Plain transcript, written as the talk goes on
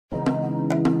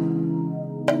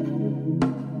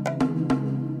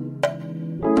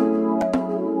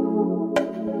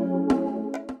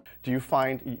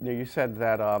find, you said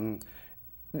that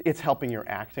it's helping your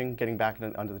acting, getting back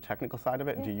under the technical side of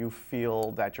it. Do you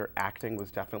feel that your acting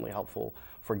was definitely helpful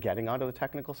for getting onto the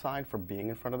technical side, for being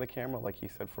in front of the camera, like you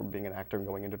said, for being an actor and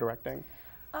going into directing?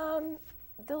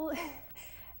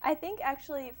 I think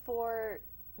actually for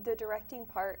the directing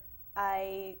part,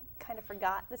 I kind of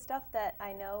forgot the stuff that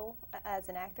I know as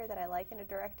an actor that I like in a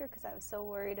director, because I was so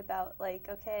worried about, like,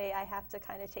 okay, I have to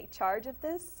kind of take charge of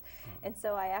this. And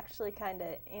so I actually kind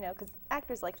of, because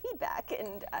actors like feedback,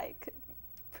 and I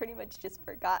pretty much just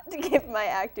forgot to give my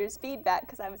actors feedback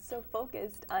because I was so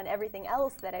focused on everything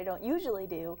else that I don't usually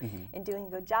do and doing a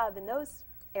good job in those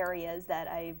areas that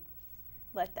I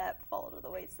let that fall to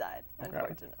the wayside,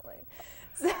 unfortunately.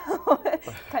 So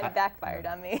kind of backfired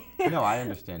on me. No, I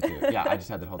understand too. Yeah, I just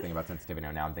had the whole thing about sensitivity.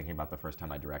 Now I'm thinking about the first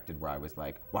time I directed where I was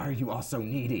like, why are you all so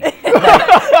needy?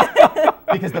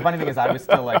 Because the funny thing is I was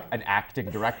still like an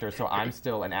acting director, so I'm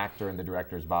still an actor in the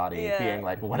director's body being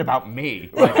like, well, what about me?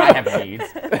 Like, I have needs,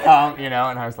 and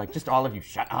I was like, just all of you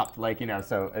shut up. Like,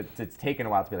 so it's taken a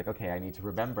while to be like, okay, I need to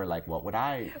remember, like, what would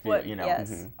I feel,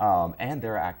 Yes. And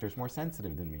there are actors more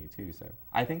sensitive than me too, so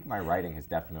I think my writing has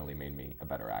definitely made me a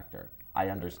better actor. I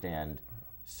understand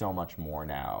so much more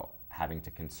now having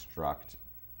to construct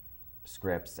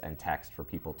scripts and text for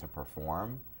people to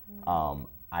perform.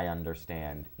 I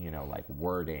understand, like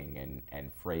wording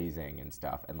and phrasing and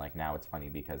stuff. And like now it's funny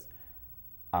because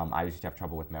I used to have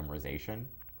trouble with memorization,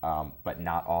 but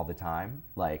not all the time.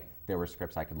 Like there were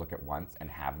scripts I could look at once and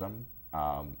have them.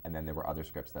 And then there were other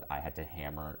scripts that I had to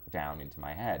hammer down into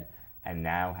my head. And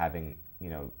now having,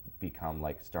 become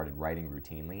like started writing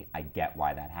routinely, I get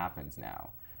why that happens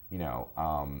now.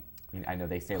 I know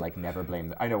they say like never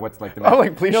blame. I know what's like the. Oh,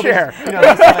 like please share.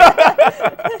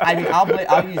 I mean,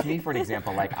 I'll use me for an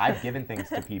example. Like I've given things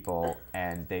to people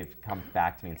and they've come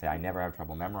back to me and say I never have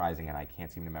trouble memorizing and I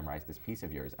can't seem to memorize this piece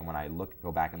of yours. And when I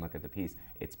go back and look at the piece,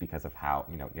 it's because of how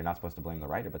you're not supposed to blame the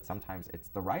writer, but sometimes it's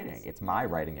the writing. It's my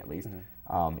writing at least.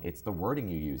 It's the wording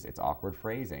you use. It's awkward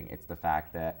phrasing. It's the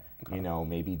fact that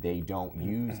maybe they don't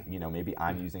use. Maybe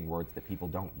I'm using words that people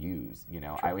don't use.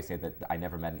 I always say that I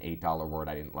never met an $8 word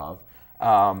I didn't love.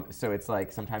 So it's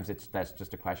like sometimes that's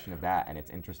just a question of that, and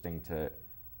it's interesting to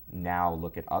now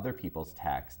look at other people's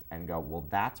text and go, well,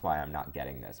 that's why I'm not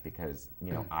getting this because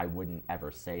I wouldn't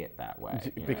ever say it that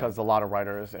way. Because a lot of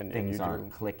writers and things you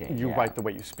aren't clicking. You write the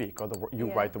way you speak, or you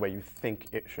write the way you think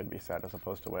it should be said, as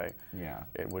opposed to the way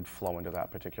it would flow into that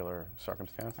particular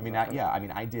circumstance. I mean,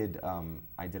 I did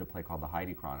a play called The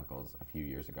Heidi Chronicles a few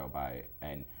years ago by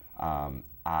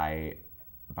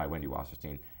Wendy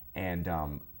Wasserstein,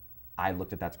 and I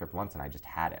looked at that script once and I just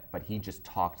had it, but he just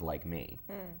talked like me.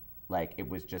 Like it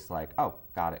was just like, oh,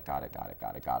 got it.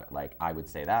 Like I would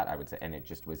say that, and it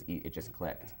just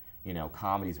clicked.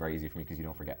 Comedy's very easy for me because you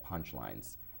don't forget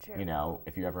punchlines. True.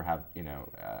 If you ever have,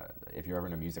 if you're ever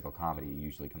in a musical comedy, you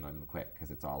usually come on quick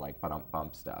because it's all like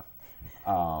bump stuff.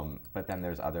 But then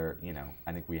there's other,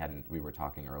 I think we were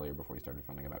talking earlier before we started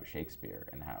filming about Shakespeare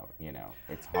and how,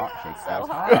 it's hard.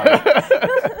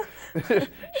 Shakespeare.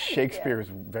 Shakespeare is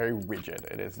very rigid.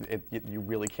 You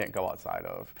really can't go outside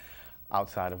of.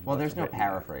 Well, there's no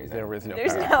paraphrasing. There is no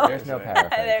paraphrasing. There's no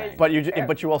paraphrasing.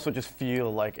 But you also just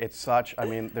feel like it's such. I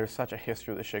mean, there's such a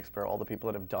history of the Shakespeare. All the people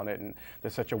that have done it, and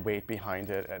there's such a weight behind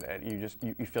it, and you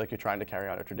feel like you're trying to carry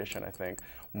on a tradition. I think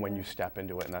when you step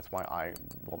into it, and that's why I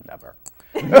will never.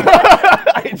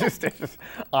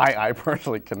 I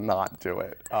personally cannot do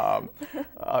it.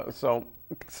 So,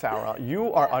 Sarah,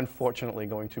 you are unfortunately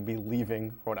going to be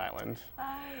leaving Rhode Island.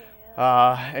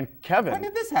 And Kevin. When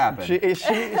did this happen? She is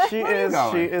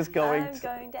going. I'm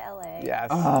going to LA. Yes.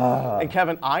 And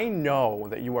Kevin, I know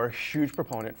that you are a huge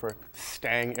proponent for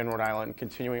staying in Rhode Island,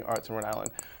 continuing arts in Rhode Island.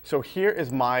 So here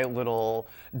is my little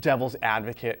devil's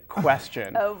advocate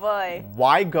question. Oh boy.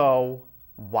 Why go?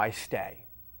 Why stay?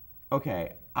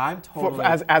 Okay, I'm totally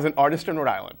as an artist in Rhode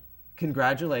Island.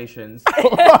 Congratulations.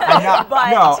 I'm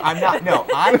not. No,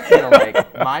 I feel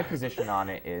like my position on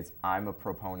it is I'm a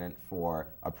proponent for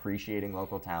appreciating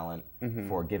local talent,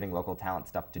 for giving local talent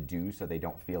stuff to do so they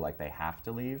don't feel like they have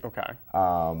to leave. Okay.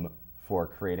 For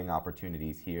creating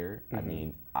opportunities here. I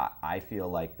mean, I feel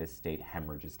like this state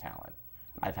hemorrhages talent.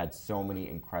 I've had so many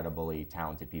incredibly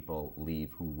talented people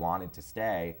leave who wanted to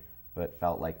stay, but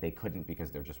felt like they couldn't because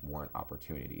there just weren't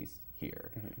opportunities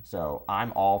here. So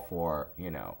I'm all for,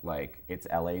 like it's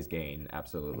LA's gain,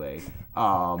 absolutely.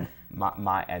 And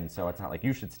so it's not like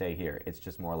you should stay here. It's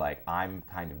just more like I'm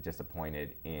kind of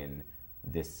disappointed in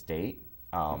this state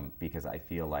because I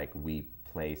feel like we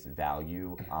place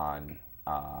value on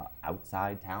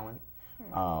outside talent.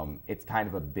 It's kind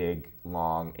of a big,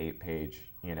 long 8-page,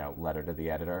 letter to the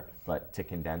editor, but to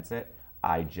condense it,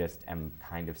 I just am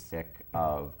kind of sick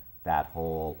of that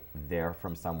whole "they're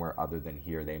from somewhere other than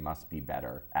here, they must be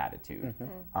better" attitude.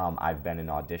 I've been in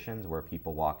auditions where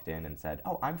people walked in and said,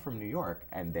 "Oh, I'm from New York,"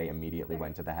 and they immediately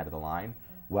went to the head of the line.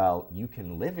 Well, you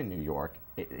can live in New York.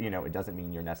 It doesn't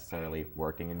mean you're necessarily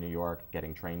working in New York,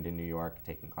 getting trained in New York,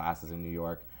 taking classes in New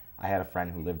York. I had a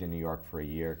friend who lived in New York for a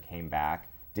year, came back,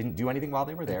 didn't do anything while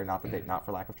they were there, not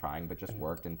for lack of trying, but just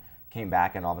worked, and came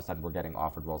back, and all of a sudden we're getting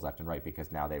offered roles left and right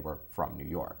because now they were from New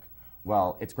York.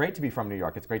 Well, it's great to be from New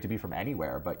York. It's great to be from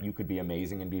anywhere, but you could be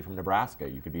amazing and be from Nebraska.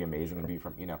 You could be amazing and be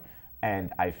from,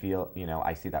 and I feel,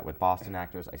 I see that with Boston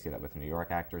actors. I see that with New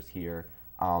York actors here.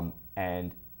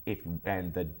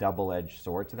 And the double-edged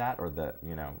sword to that, or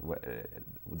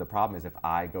the problem is if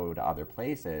I go to other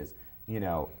places,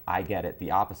 I get it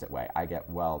the opposite way. I get,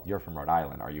 well, you're from Rhode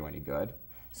Island. Are you any good?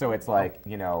 So it's like,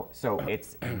 so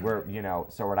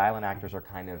Rhode Island actors are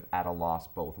kind of at a loss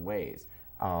both ways.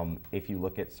 If you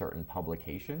look at certain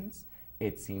publications,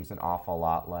 it seems an awful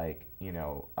lot like,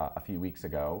 a few weeks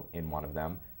ago in one of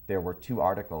them, there were 2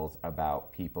 articles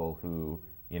about people who,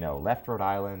 left Rhode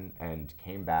Island and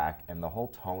came back, and the whole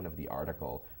tone of the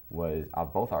article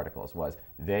of both articles was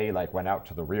they went out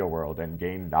to the real world and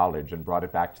gained knowledge and brought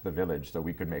it back to the village so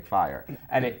we could make fire.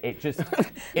 And it just,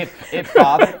 it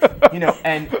bothered,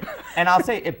 and I'll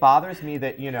say it bothers me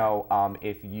that,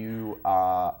 if you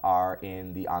are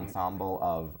in the ensemble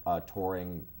of a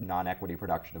touring non-equity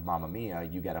production of Mamma Mia,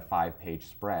 you get a 5-page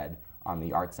spread on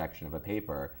the art section of a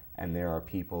paper, and there are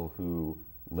people who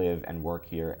live and work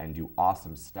here and do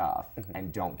awesome stuff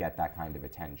and don't get that kind of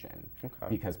attention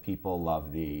because people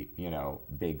love the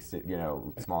big city,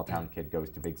 small town kid goes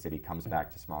to big city, comes back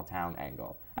to small town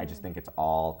angle. I just think it's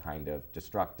all kind of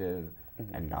destructive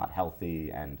and not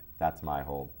healthy, and that's my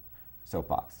whole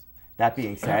soapbox. That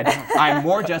being said, I'm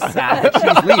more just sad that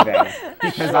she's leaving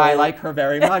because I like her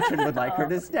very much and would like her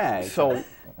to stay. So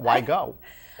why go?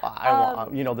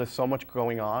 There's so much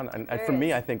going on, and for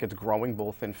me, I think it's growing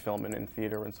both in film and in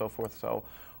theater and so forth. So,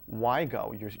 why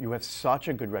go? You have such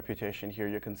a good reputation here.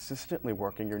 You're consistently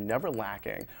working. You're never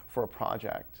lacking for a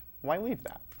project. Why leave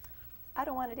that? I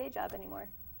don't want a day job anymore.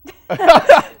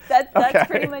 That's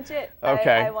pretty much it.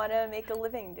 Okay. I want to make a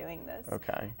living doing this.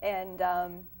 Okay. And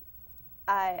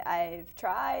I've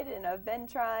tried and I've been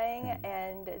trying,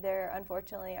 and there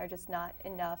unfortunately are just not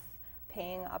enough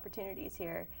paying opportunities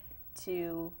here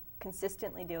to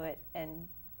consistently do it and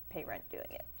pay rent doing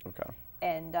it. Okay.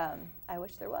 And I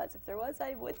wish there was. If there was,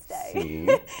 I would stay. See?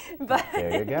 But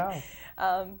there you go.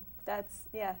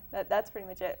 That's pretty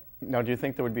much it. Now, do you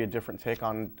think there would be a different take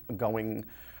on going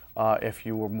if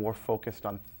you were more focused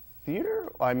on theater?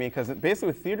 I mean, because basically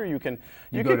with theater you can...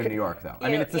 You go to New York, though. I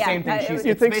mean, it's the same thing.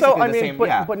 You think so? I mean,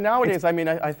 but nowadays, I mean,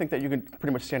 I think that you can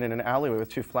pretty much stand in an alleyway with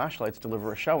 2 flashlights,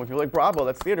 deliver a show. If you're like, bravo,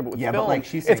 that's theater, but with film, but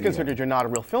she's saying it's considered you're not a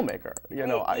real filmmaker.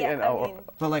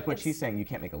 But like what she's saying, you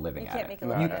can't make a living at it. You can't make a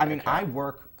living. I mean, I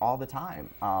work all the time.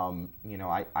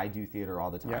 I do theater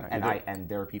all the time, and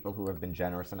there are people who have been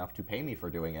generous enough to pay me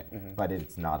for doing it, but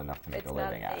it's not enough to make a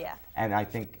living at. Yeah. And I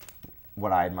think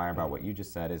what I admire about what you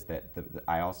just said is that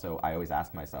I always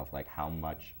ask myself, like,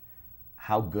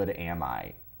 how good am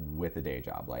I with a day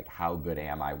job? Like, how good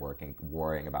am I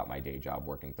worrying about my day job,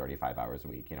 working 35 hours a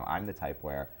week? I'm the type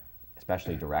where,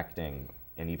 especially directing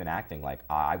and even acting, like,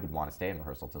 I would want to stay in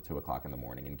rehearsal till 2 o'clock in the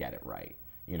morning and get it right.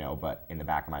 But in the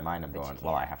back of my mind, I'm going,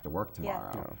 well, I have to work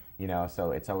tomorrow. Yeah.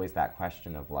 So it's always that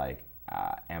question of like,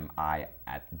 am I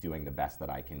doing the best that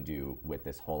I can do with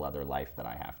this whole other life that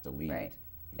I have to lead? Right.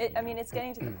 It's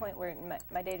getting to the point where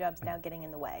my day job's now getting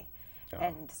in the way,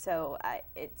 and so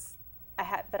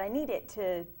but I need it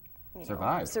to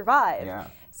survive. Yeah.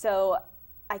 So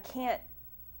I can't.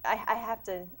 I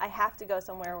have to go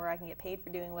somewhere where I can get paid for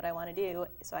doing what I want to do,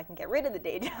 so I can get rid of the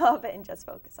day job and just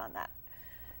focus on that.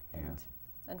 And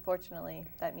unfortunately,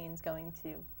 that means going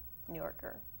to New York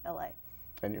or LA.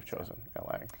 And you've chosen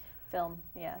LA. Film,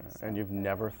 yeah. So. And you've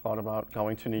never thought about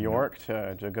going to New York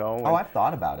to go? Oh, I've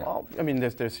thought about it. Well, I mean,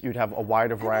 you'd have a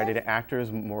wider variety of actors,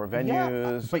 more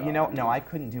venues. Yeah, but no, I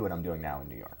couldn't do what I'm doing now in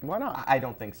New York. Why not? I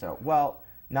don't think so. Well,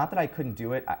 not that I couldn't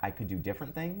do it. I could do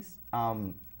different things.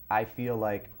 I feel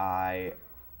like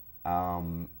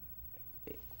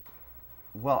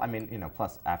well, I mean,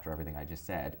 plus after everything I just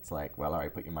said, it's like, well, all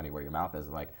right, put your money where your mouth is.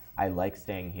 Like, I like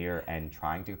staying here and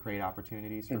trying to create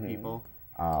opportunities for people.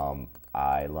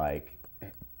 I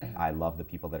love the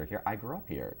people that are here. I grew up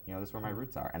here. This is where my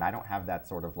roots are. And I don't have that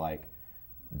sort of like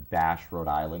bash Rhode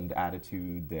Island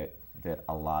attitude that, that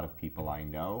a lot of people I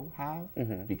know have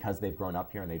because they've grown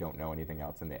up here and they don't know anything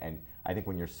else. And I think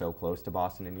when you're so close to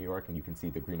Boston and New York and you can see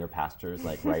the greener pastures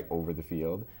like right over the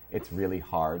field, it's really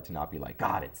hard to not be like,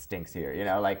 God, it stinks here, you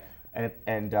know, like, I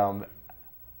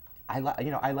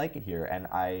like it here, and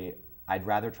I'd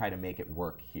rather try to make it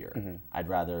work here. I'd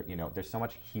rather, you know, there's so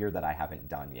much here that I haven't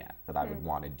done yet that I would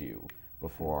want to do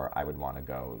before I would want to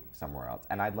go somewhere else.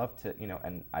 And I'd love to, you know,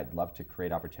 and I'd love to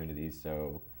create opportunities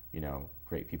so, you know,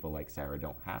 great people like Sarah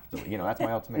don't have to, you know, that's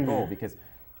my ultimate goal, because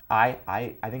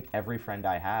I think every friend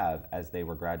I have as they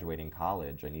were graduating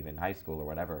college and even high school or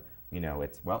whatever, you know,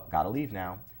 it's, well, gotta leave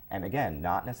now. And again,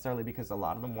 not necessarily because a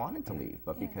lot of them wanted to leave,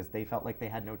 but because they felt like they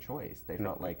had no choice. They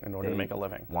felt like in order to make a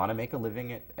living. Want to make a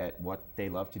living at what they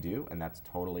love to do, and that's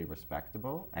totally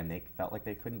respectable, and they felt like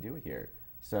they couldn't do it here.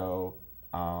 So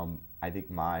I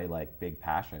think my like big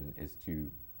passion is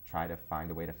to try to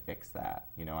find a way to fix that.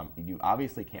 You know, you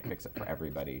obviously can't fix it for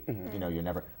everybody. You know, you're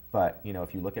never, but you know,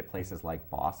 if you look at places like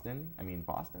Boston, I mean,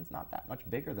 Boston's not that much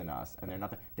bigger than us, and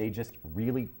they just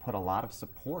really put a lot of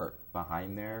support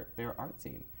behind their art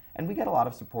scene. And we get a lot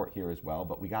of support here as well,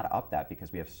 but we got to up that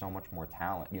because we have so much more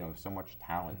talent, you know, so much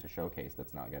talent to showcase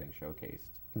that's not getting showcased.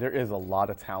 There is a lot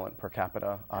of talent per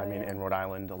capita. I mean, in Rhode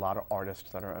Island, a lot of artists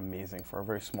that are amazing for a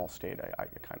very small state. I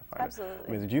kind of find Absolutely. it.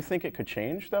 I mean, do you think it could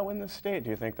change though in this state? Do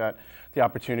you think that the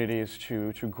opportunities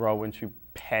to grow and to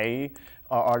pay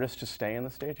artists to stay in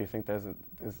the state? Do you think there's an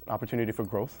opportunity for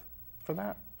growth for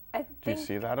that? Do you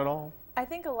see that at all? I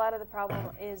think a lot of the problem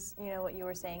is, you know, what you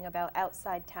were saying about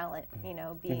outside talent, you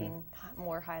know, being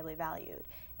more highly valued.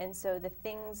 And so the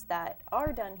things that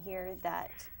are done here that,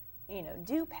 you know,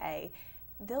 do pay,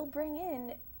 they'll bring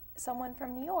in someone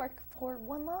from New York for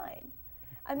one line.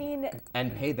 I mean,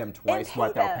 and pay them twice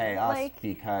what they'll pay us, like,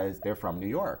 because they're from New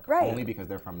York. Right. Only because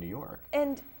they're from New York.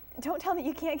 And don't tell me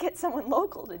you can't get someone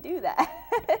local to do that.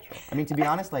 I mean, to be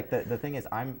honest, like the thing is,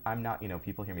 I'm not, you know,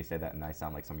 people hear me say that and I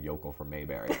sound like some yokel from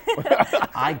Mayberry.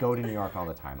 I go to New York all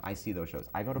the time. I see those shows.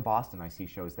 I go to Boston, I see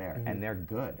shows there, and they're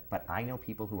good. But I know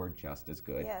people who are just as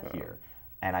good here.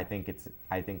 And I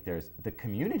think there's the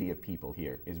community of people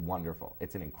here is wonderful.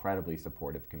 It's an incredibly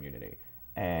supportive community.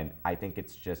 And I think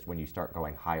it's just when you start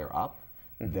going higher up,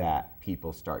 that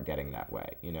people start getting that way.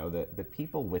 You know, the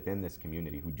people within this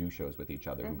community who do shows with each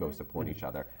other, who go support each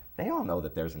other, they all know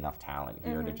that there's enough talent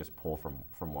here to just pull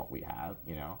from what we have,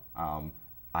 you know.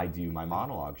 I do my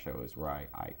monologue shows where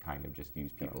I kind of just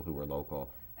use people who are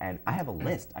local. And I have a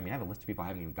list. I mean, I have a list of people I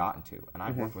haven't even gotten to. And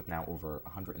I've worked with now over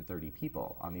 130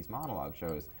 people on these monologue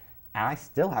shows. And I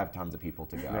still have tons of people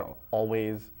to go. They're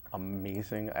always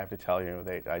amazing. I have to tell you,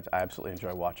 I absolutely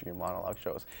enjoy watching your monologue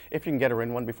shows. If you can get her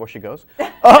in one before she goes.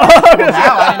 Well,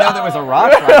 now I didn't know there was a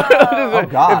rush. Oh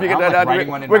God! If you get that out, we're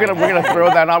gonna throw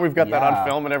that on. We've got that on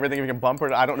film and everything. If you can bump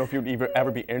her, I don't know if you'd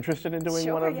ever be interested in doing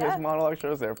one of his monologue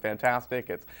shows. They're fantastic.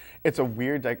 It's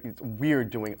weird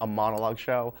doing a monologue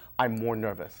show. I'm more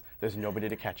nervous. There's nobody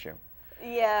to catch you.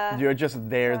 Yeah. You're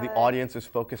just there. The audience is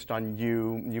focused on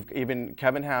you.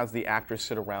 Kevin has the actors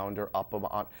sit around or up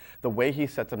on the way he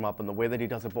sets them up and the way that he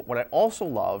does it. But what I also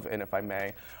love, and if I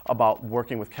may, about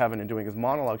working with Kevin and doing his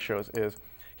monologue shows is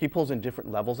he pulls in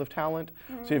different levels of talent.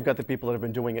 So you've got the people that have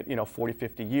been doing it, you know, 40,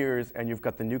 50 years, and you've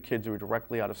got the new kids who are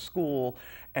directly out of school,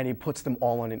 and he puts them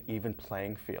all on an even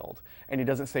playing field. And he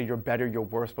doesn't say you're better, you're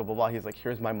worse, blah, blah, blah. He's like,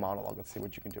 here's my monologue, let's see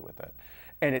what you can do with it.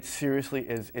 And it seriously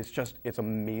is, it's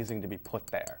amazing to be put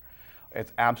there.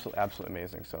 It's absolutely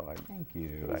amazing. So Thank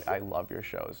you. I love your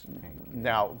shows. Thank you.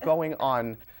 Now, going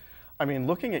on, I mean,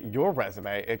 looking at your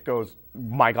resume, it goes,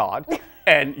 my God.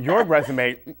 And your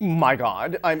resume, my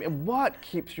God. I mean, what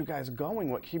keeps you guys going?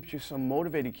 What keeps you so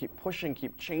motivated? Keep pushing,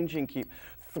 keep changing, keep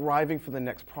thriving for the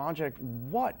next project.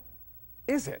 What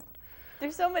is it?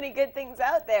 There's so many good things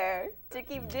out there to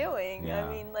keep doing. Yeah. I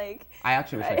mean, like. I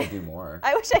actually wish I could do more.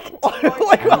 I wish I could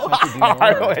do more.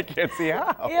 I can't see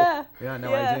how. Yeah. Yeah,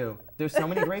 no, I do. There's so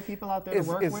many great people out there to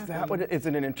work with. Is that what is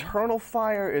it an internal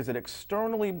fire? Is it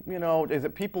externally, you know, is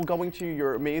it people going to you,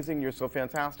 you're amazing, you're so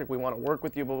fantastic, we want to work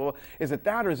with you, blah, blah, blah. Is it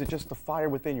that, or is it just the fire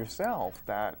within yourself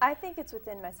that? I think it's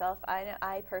within myself.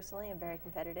 I personally am very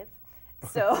competitive.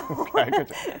 So okay,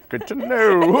 good to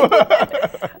know.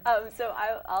 So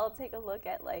I'll take a look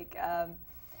at like,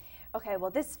 okay,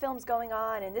 well this film's going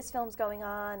on and this film's going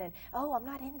on and oh, I'm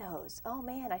not in those. Oh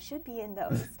man, I should be in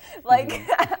those. Like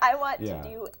I want to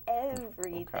do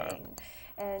everything. Okay.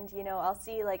 And you know, I'll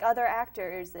see like other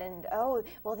actors and oh,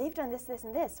 well they've done this, this,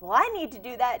 and this. Well, I need to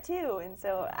do that too. And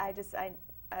so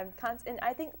I'm constant.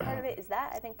 I think part of it is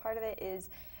that. I think part of it is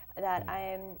that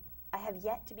I have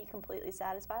yet to be completely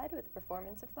satisfied with a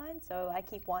performance of mine, so I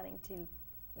keep wanting to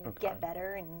get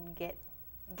better and get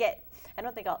I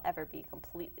don't think I'll ever be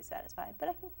completely satisfied, but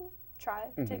I can try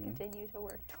to continue to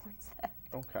work towards that.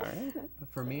 Okay.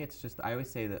 For me, it's just, I always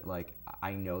say that, like,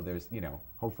 I know there's, you know,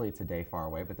 hopefully it's a day far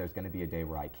away, but there's going to be a day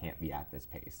where I can't be at this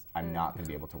pace. I'm not going to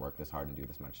be able to work this hard and do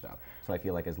this much stuff. So I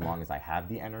feel like as long as I have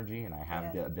the energy and I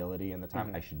have the ability and the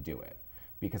time, I should do it.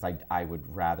 Because I would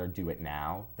rather do it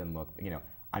now than look, you know,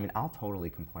 I mean, I'll totally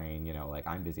complain, you know, like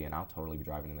I'm busy and I'll totally be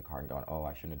driving in the car and going, oh,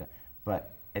 I shouldn't have done.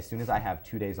 But as soon as I have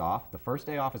 2 days off, the first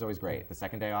day off is always great. The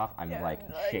second day off, I'm like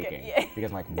shaking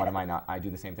because I'm like, what am I not? I do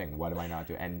the same thing. What am I not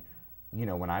doing? And you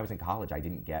know, when I was in college, I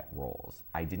didn't get roles.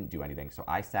 I didn't do anything. So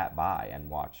I sat by and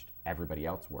watched everybody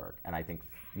else work. And I think,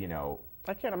 you know,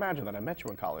 I can't imagine that I met you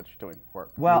in college doing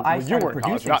work. well, I you started were in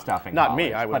college, producing stuff in not college.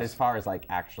 me. I was. But as far as like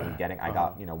actually getting, I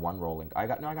got, you know, one role. I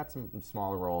got some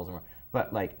smaller roles,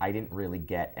 but like I didn't really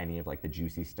get any of like the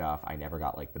juicy stuff. I never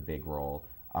got like the big role.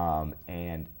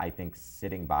 And I think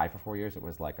sitting by for 4 years, it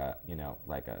was like a, you know,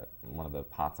 like one of the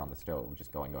pots on the stove,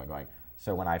 just going.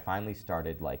 So when I finally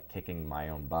started like kicking my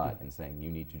own butt and saying,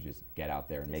 you need to just get out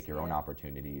there and make your own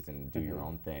opportunities and do your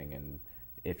own thing. And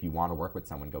if you want to work with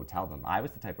someone, go tell them. I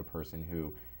was the type of person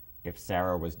who, if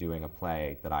Sarah was doing a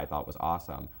play that I thought was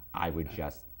awesome, I would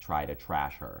just try to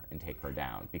trash her and take her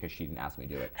down because she didn't ask me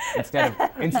to do it. Instead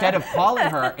of calling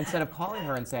her and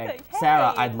saying, like,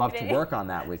 Sarah, hey, I'd love to work on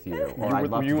that with you, or I'd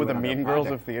love to you do were it the on mean their girls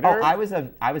project. of theater? Oh, I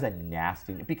was a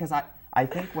nasty, because I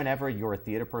think whenever you're a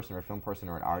theater person or a film person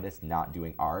or an artist not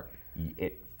doing art,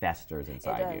 it festers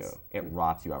inside you. It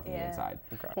rots you out from the inside.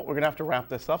 Okay. Well, we're going to have to wrap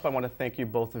this up. I want to thank you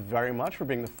both very much for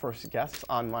being the first guests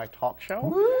on my talk show.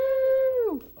 Woo!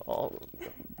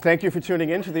 Thank you for tuning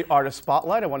in to the Artist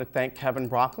Spotlight. I want to thank Kevin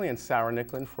Broccoli and Sarah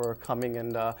Nicklin for coming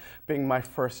and being my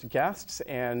first guests.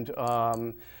 And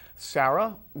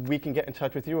Sarah, we can get in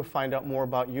touch with you or find out more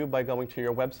about you by going to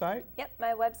your website. Yep,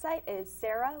 my website is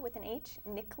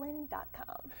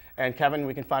sarah.nicklin.com. And Kevin,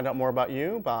 we can find out more about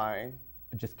you by...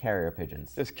 Just carrier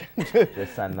pigeons. Just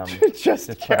send them. just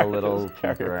put a little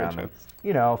carrier clip around them. pigeons.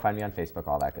 You know, find me on Facebook,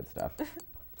 all that good stuff.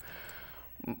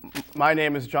 My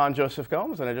name is John Joseph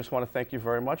Gomes, and I just want to thank you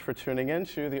very much for tuning in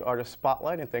to the Artist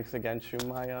Spotlight, and thanks again to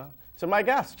my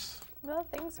guests. Well,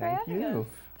 thanks for having us.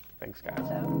 Thanks, guys.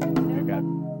 So, You got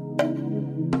it.